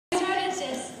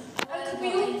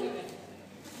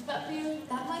that for you?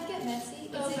 That might get messy.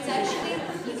 It's, Okay. it's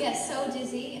actually, you get so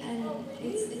dizzy and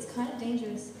it's kind of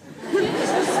dangerous. You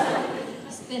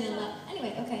spin a lot.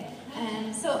 Anyway, okay.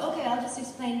 Okay, I'll just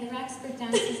explain the Wrackspurt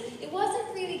dances. It wasn't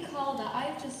really called that.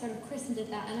 I've just sort of christened it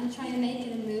that, and I'm trying to make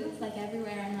it a move, like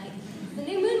everywhere. I'm like, the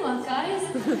new moonwalk, guys.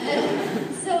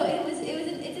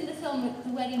 It's in the film,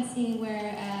 the wedding scene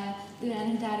where Luna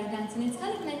and her dad are dancing. It's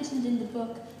kind of mentioned in the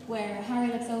book where Harry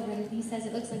looks over and he says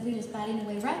it looks like Luna's batting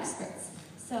away Wrackspurts.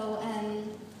 So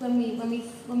when we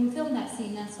filmed that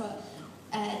scene, that's what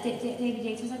David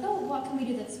Yates was like, oh, what can we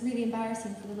do that's really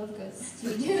embarrassing for the Lovegoods to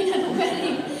be doing at a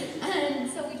wedding?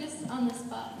 And so we just, on the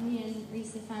spot, me and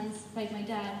Reese fans, like my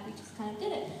dad, we just kind of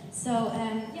did it. So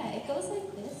yeah, it goes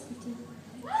like this.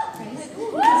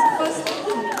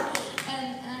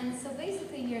 And so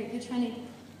basically you're trying to,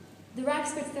 the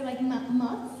Wrackspurts, they're like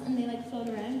moths and they like float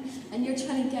around and you're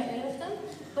trying to get rid of them,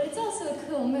 but it's also a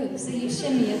cool move, so you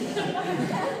shimmy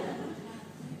it.